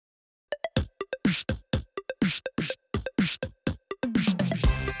I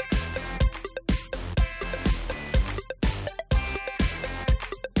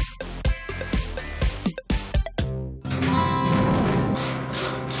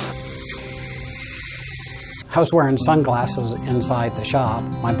was wearing sunglasses inside the shop.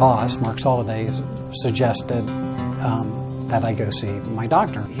 My boss, Mark Soliday, suggested that I go see my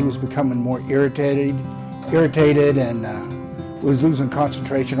doctor. He was becoming more irritated and was losing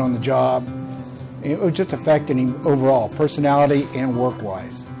concentration on the job. It was just affecting him overall, personality and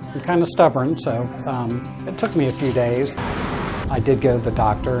work-wise. I'm kind of stubborn, so it took me a few days. I did go to the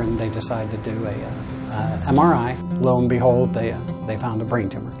doctor, and they decided to do a MRI. Lo and behold, they found a brain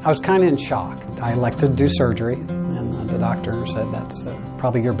tumor. I was kind of in shock. I elected to do surgery, and the doctor said that's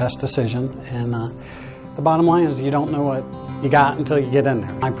probably your best decision. And the bottom line is you don't know what you got until you get in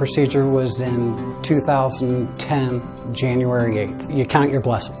there. My procedure was in 2010, January 8th. You count your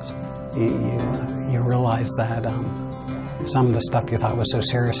blessings. You realize that some of the stuff you thought was so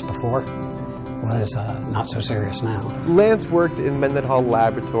serious before was not so serious now. Lance worked in Mendenhall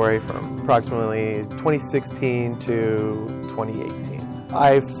Laboratory from approximately 2016 to 2018.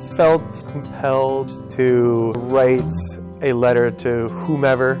 I felt compelled to write a letter to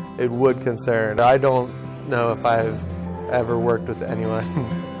whomever it would concern. I don't know if I've ever worked with anyone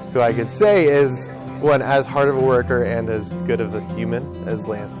who I could say is one as hard of a worker and as good of a human as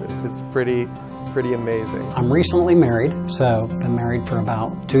Lance is. It's pretty amazing. I'm recently married, so been married for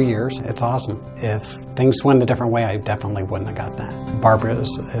about 2 years. It's awesome. If things went a different way, I definitely wouldn't have got that. Barbara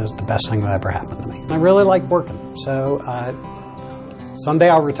is the best thing that ever happened to me. I really like working, so someday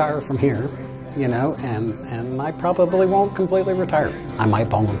I'll retire from here, you know, and I probably won't completely retire. I might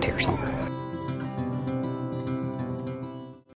volunteer somewhere.